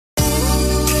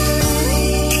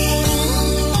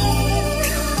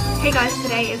Hey guys,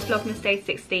 today is Vlogmas day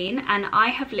 16 and I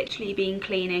have literally been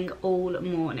cleaning all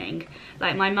morning.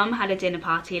 Like, my mum had a dinner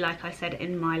party, like I said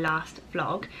in my last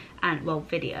vlog and well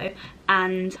video,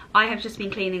 and I have just been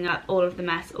cleaning up all of the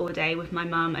mess all day with my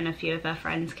mum, and a few of her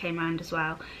friends came around as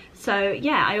well. So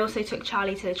yeah, I also took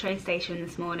Charlie to the train station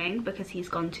this morning because he's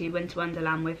gone to Winter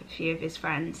Wonderland with a few of his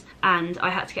friends, and I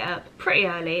had to get up pretty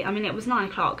early. I mean, it was 9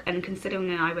 o'clock, and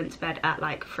considering I went to bed at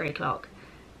like 3 o'clock,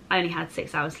 I only had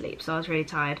 6 hours sleep, so I was really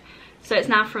tired. So it's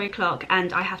now 3 o'clock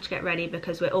and I have to get ready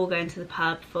because we're all going to the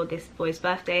pub for this boy's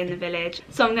birthday in the village.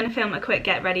 So I'm going to film a quick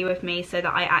get ready with me so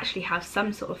that I actually have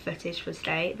some sort of footage for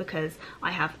today because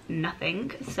I have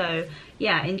nothing. So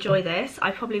yeah, enjoy this. I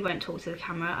probably won't talk to the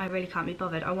camera. I really can't be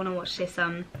bothered. I want to watch this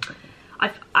I'm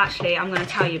going to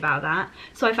tell you about that.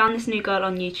 So I found this new girl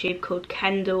on YouTube called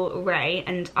Kendall Ray,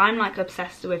 and I'm like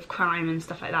obsessed with crime and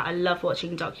stuff like that. I love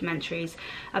watching documentaries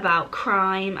about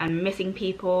crime and missing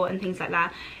people and things like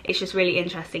that. It's just really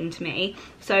interesting to me.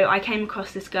 So I came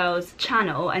across this girl's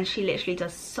channel and she literally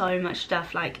does so much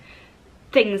stuff, like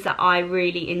things that I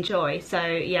really enjoy. So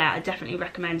yeah, I definitely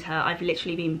recommend her. I've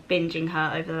literally been binging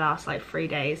her over the last like 3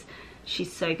 days.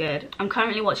 She's so good. I'm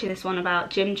currently watching this one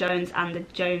about Jim Jones and the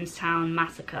Jonestown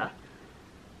Massacre,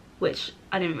 which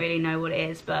I didn't really know what it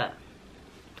is, but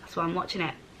that's why I'm watching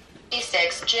it.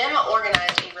 1986, Jim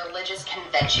organized a religious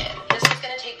convention. This was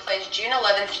going to take place June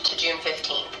 11th to June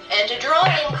 15th. And to draw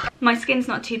in... My skin's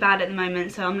not too bad at the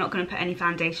moment, so I'm not going to put any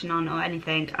foundation on or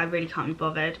anything. I really can't be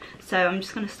bothered. So I'm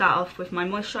just going to start off with my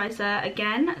moisturiser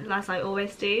again, as I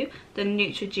always do. The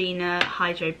Neutrogena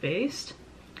Hydro Boost.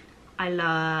 I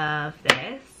love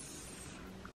this.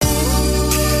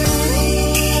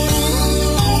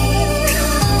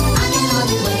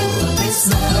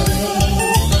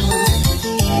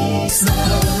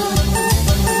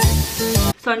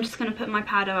 So I'm just going to put my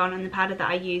powder on, and the powder that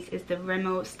I use is the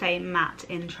Rimmel Stay Matte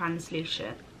in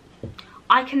Translucent.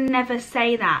 I can never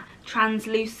say that.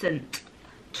 Translucent.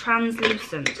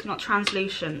 Translucent, not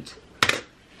translucent.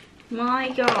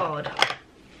 My God.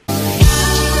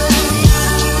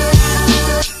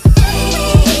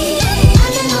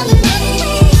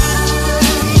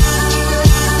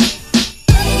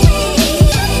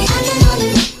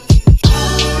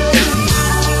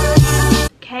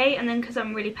 Because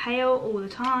I'm really pale all the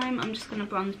time, I'm just going to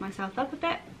bronze myself up a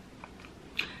bit.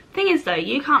 Thing is though,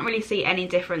 you can't really see any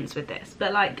difference with this,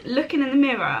 but like looking in the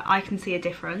mirror I can see a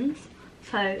difference,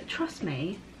 so trust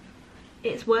me,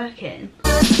 it's working.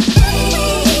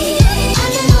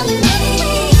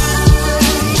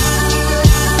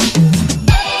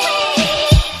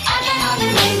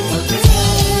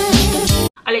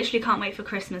 I literally can't wait for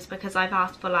Christmas because I've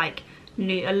asked for like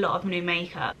a lot of new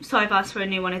makeup. So I've asked for a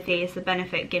new one of these, the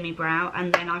Benefit Gimme Brow,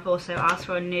 and then I've also asked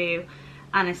for a new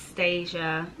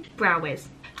Anastasia Brow Wiz.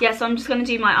 Yeah, so I'm just going to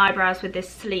do my eyebrows with this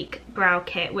sleek brow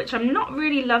kit, which I'm not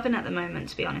really loving at the moment,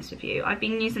 to be honest with you. I've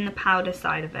been using the powder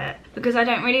side of it because I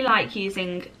don't really like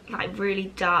using like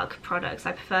really dark products.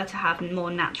 I prefer to have more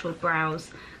natural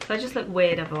brows because I just look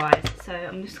weird otherwise. So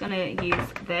I'm just going to use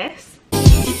this.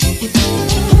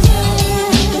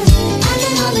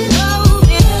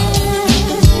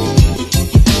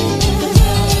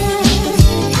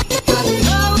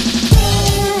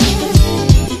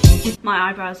 My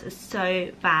eyebrows are so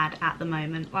bad at the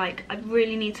moment. Like, I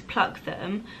really need to pluck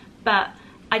them, but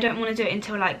I don't want to do it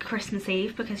until like Christmas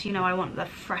Eve because, you know, I want the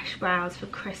fresh brows for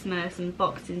Christmas and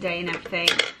Boxing Day and everything.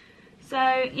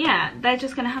 So yeah, they're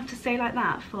just gonna have to stay like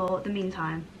that for the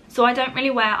meantime. So I don't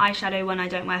really wear eyeshadow when I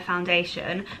don't wear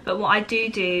foundation, but what I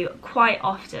do quite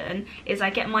often is I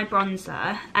get my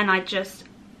bronzer and I just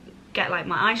get like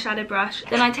my eyeshadow brush,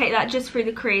 then I take that just through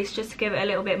the crease just to give it a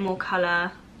little bit more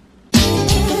colour.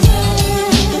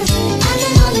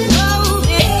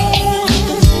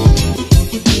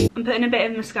 I'm putting a bit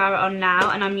of mascara on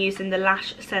now, and I'm using the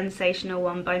Lash Sensational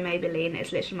one by Maybelline.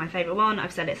 It's literally my favourite one.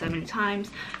 I've said it so many times.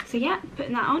 So yeah,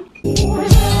 putting that on.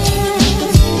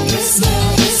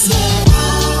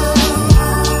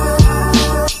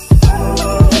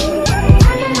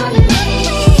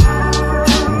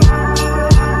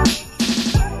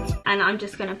 And I'm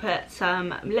just going to put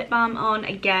some lip balm on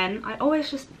again. I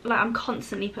always just, like, I'm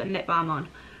constantly putting lip balm on.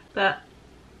 But,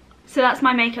 so that's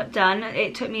my makeup done.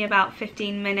 It took me about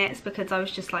 15 minutes because I was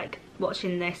just like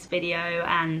watching this video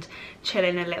and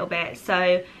chilling a little bit.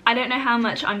 So I don't know how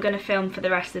much I'm going to film for the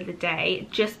rest of the day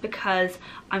just because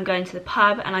I'm going to the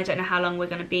pub and I don't know how long we're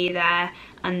going to be there,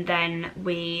 and then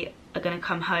we are going to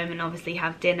come home and obviously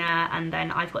have dinner, and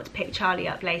then I've got to pick Charlie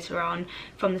up later on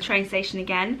from the train station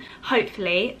again.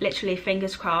 Hopefully, literally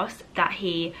fingers crossed, that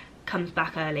he comes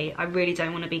back early. I really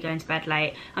don't want to be going to bed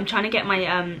late. I'm trying to get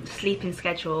my sleeping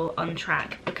schedule on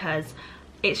track because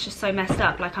it's just so messed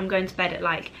up. Like, I'm going to bed at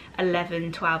like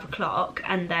 11, 12 o'clock,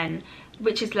 and then,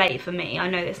 which is late for me. I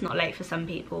know it's not late for some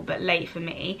people, but late for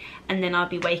me. And then I'll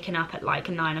be waking up at like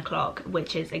 9 o'clock,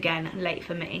 which is again late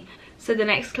for me. So the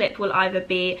next clip will either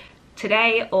be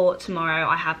today or tomorrow.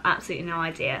 I have absolutely no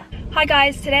idea. Hi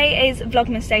guys, today is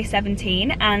Vlogmas day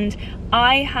 17 and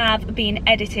I have been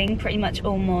editing pretty much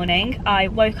all morning. I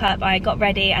woke up, I got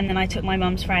ready, and then I took my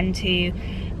mum's friend to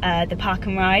the park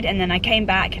and ride, and then I came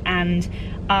back and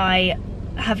I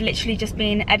have literally just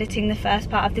been editing the first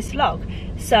part of this vlog.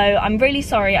 So I'm really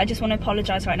sorry. I just want to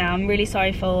apologise right now. I'm really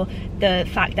sorry for the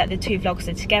fact that the two vlogs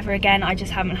are together again. I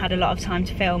just haven't had a lot of time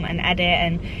to film and edit,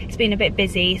 and it's been a bit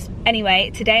busy.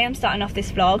 Anyway, today I'm starting off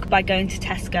this vlog by going to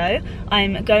Tesco.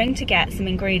 I'm going to get some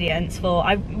ingredients for,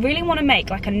 I really want to make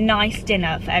like a nice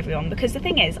dinner for everyone, because the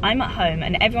thing is, I'm at home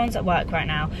and everyone's at work right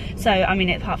now. So, I mean,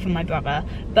 apart from my brother,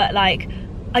 but like,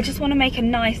 I just want to make a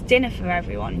nice dinner for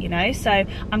everyone, you know? So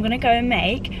I'm going to go and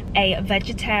make a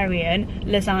vegetarian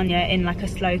lasagna in like a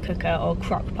slow cooker or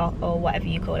crock pot or whatever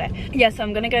you call it. Yeah, so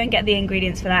I'm going to go and get the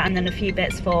ingredients for that, and then a few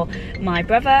bits for my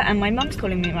brother, and my mum's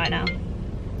calling me right now.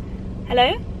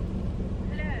 Hello?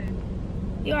 Hello.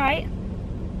 You alright?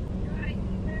 Alright,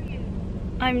 where are you?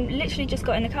 I'm literally just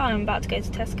got in the car and I'm about to go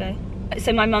to Tesco.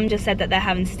 So my mum just said that they're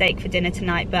having steak for dinner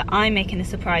tonight, but I'm making a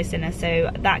surprise dinner,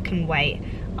 so that can wait.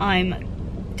 I'm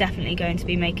definitely going to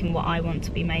be making what I want to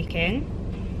be making.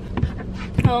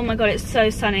 Oh my god, it's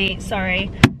so sunny. Sorry,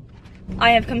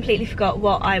 I have completely forgot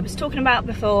what I was talking about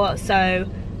before. So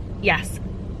yes,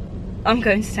 I'm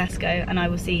going to Tesco and I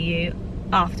will see you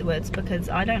afterwards, because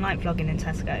I don't like vlogging in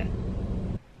Tesco.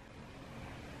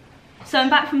 So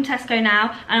I'm back from Tesco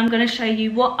now, and I'm going to show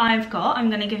you what I've got. I'm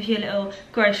going to give you a little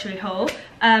grocery haul.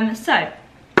 So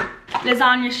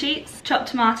lasagna sheets, chopped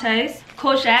tomatoes,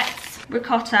 courgettes,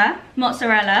 ricotta,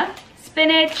 mozzarella,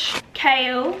 spinach,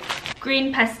 kale,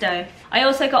 green pesto. I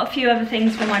also got a few other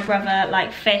things for my brother,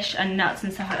 like fish and nuts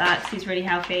and stuff like that, because he's really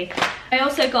healthy. I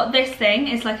also got this thing.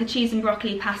 It's like a cheese and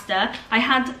broccoli pasta. I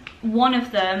had one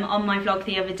of them on my vlog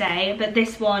the other day, but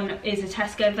this one is a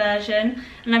Tesco version,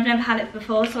 and I've never had it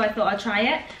before, so I thought I'd try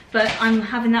it. But I'm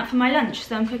having that for my lunch,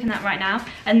 so I'm cooking that right now.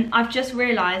 And I've just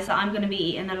realised that I'm going to be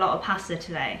eating a lot of pasta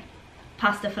today.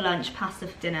 Pasta for lunch, pasta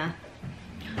for dinner.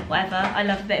 Whatever, I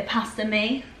love a bit of pasta,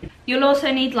 me. You'll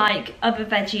also need like other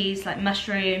veggies like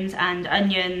mushrooms and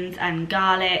onions and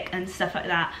garlic and stuff like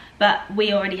that, but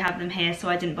we already have them here, so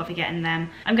I didn't bother getting them.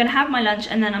 I'm gonna have my lunch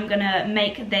and then I'm gonna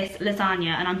make this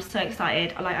lasagna, and I'm so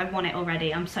excited. Like, I want it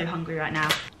already. I'm so hungry right now.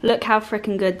 Look how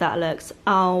freaking good that looks.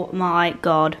 Oh my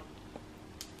god.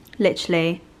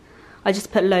 Literally. I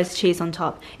just put loads of cheese on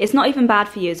top. It's not even bad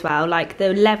for you as well. Like,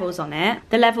 the levels on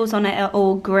it are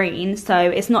all green, so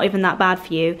it's not even that bad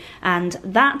for you. And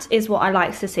that is what I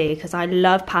like to see, because I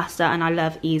love pasta and I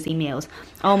love easy meals.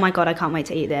 Oh my god, I can't wait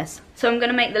to eat this. So I'm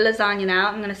gonna make the lasagna now.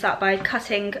 I'm gonna start by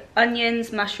cutting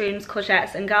onions, mushrooms,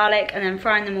 courgettes and garlic, and then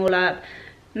frying them all up,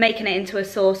 making it into a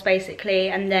sauce basically,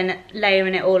 and then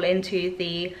layering it all into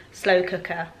the slow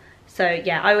cooker. So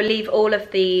yeah, I will leave all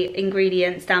of the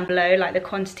ingredients down below, like the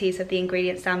quantities of the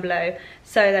ingredients down below,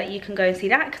 so that you can go and see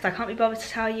that, because I can't be bothered to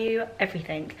tell you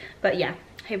everything. But yeah,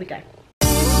 here we go.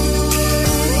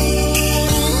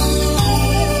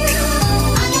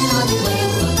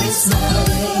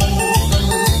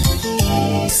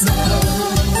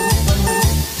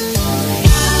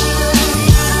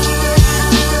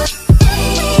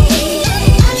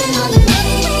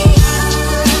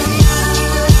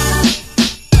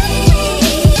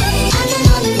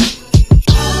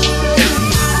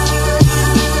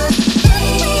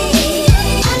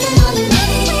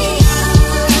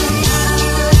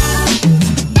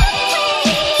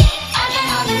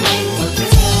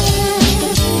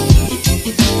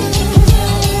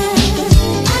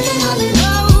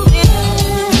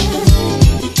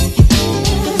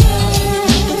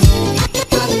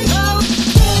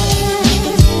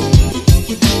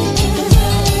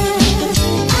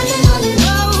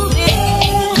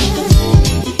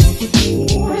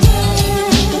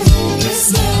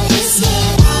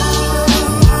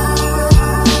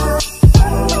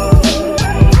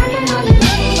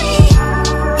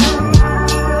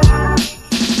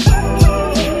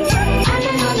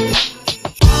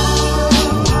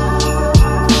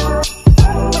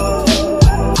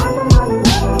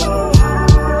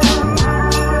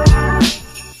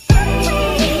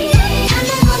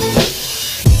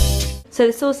 So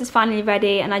the sauce is finally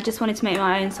ready, and I just wanted to make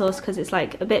my own sauce because it's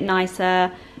like a bit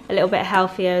nicer, a little bit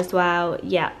healthier as well.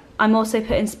 Yeah, I'm also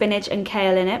putting spinach and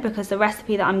kale in it because the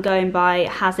recipe that I'm going by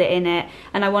has it in it,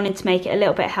 and I wanted to make it a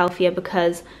little bit healthier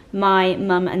because my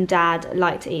mum and dad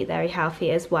like to eat very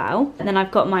healthy as well. And then I've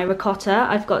got my ricotta.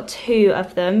 I've got 2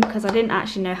 of them because I didn't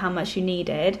actually know how much you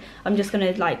needed. I'm just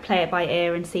gonna like play it by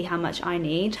ear and see how much I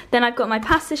need. Then I've got my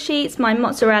pasta sheets, my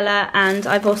mozzarella, and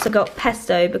I've also got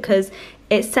pesto because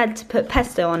it's said to put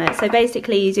pesto on it. So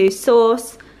basically you do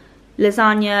sauce,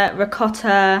 lasagna,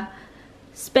 ricotta,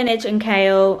 spinach and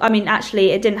kale. I mean,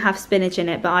 actually it didn't have spinach in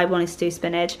it, but I wanted to do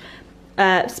spinach.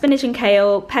 Spinach and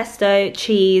kale, pesto,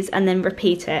 cheese, and then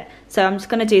repeat it. So I'm just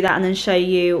going to do that and then show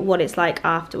you what it's like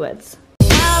afterwards.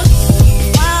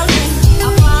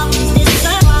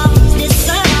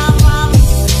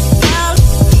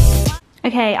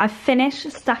 Okay, I've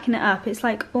finished stacking it up. It's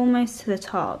like almost to the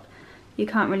top. You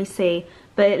can't really see,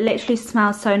 but it literally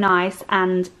smells so nice,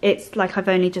 and it's like I've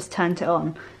only just turned it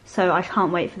on. So I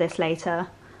can't wait for this later.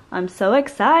 I'm so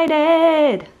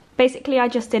excited! Basically, I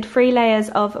just did 3 layers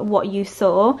of what you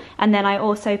saw, and then I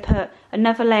also put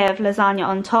another layer of lasagna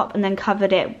on top and then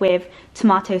covered it with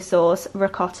tomato sauce,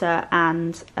 ricotta,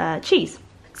 and cheese.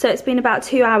 So it's been about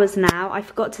 2 hours now. I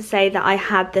forgot to say that I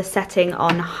had the setting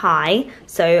on high,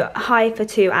 so high for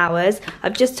 2 hours.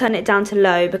 I've just turned it down to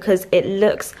low because it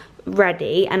looks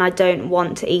ready and I don't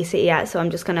want to eat it yet, so I'm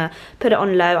just gonna put it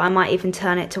on low. I might even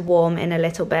turn it to warm in a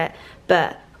little bit,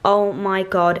 but oh my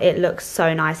god, it looks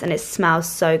so nice and it smells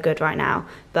so good right now.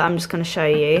 But I'm just gonna show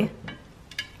you.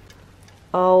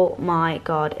 Oh my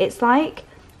god, it's like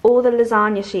all the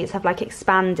lasagna sheets have like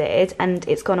expanded and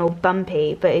it's gone all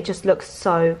bumpy, but it just looks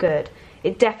so good.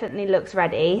 It definitely looks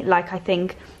ready. Like, I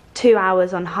think 2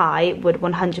 hours on high would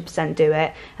 100% do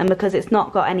it, and because it's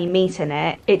not got any meat in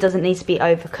it, it doesn't need to be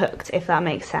overcooked, if that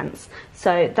makes sense.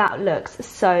 So that looks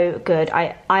so good.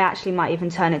 I actually might even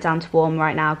turn it down to warm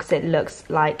right now because it looks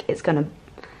like it's gonna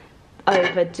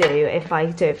overdo if I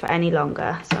do it for any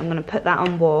longer. So I'm gonna put that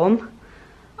on warm.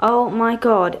 Oh my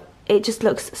god, it just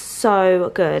looks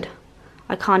so good.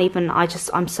 I can't even,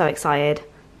 I'm so excited.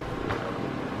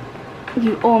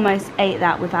 You almost ate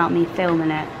that without me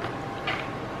filming it.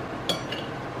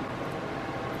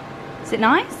 Is it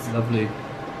nice? Lovely.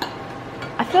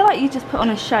 I feel like you just put on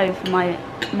a show for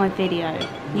my video.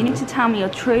 You need to tell me your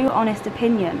true, honest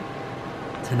opinion.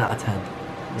 10 out of 10.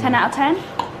 10 out of 10?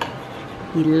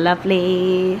 You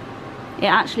lovely. It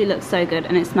actually looks so good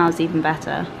and it smells even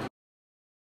better.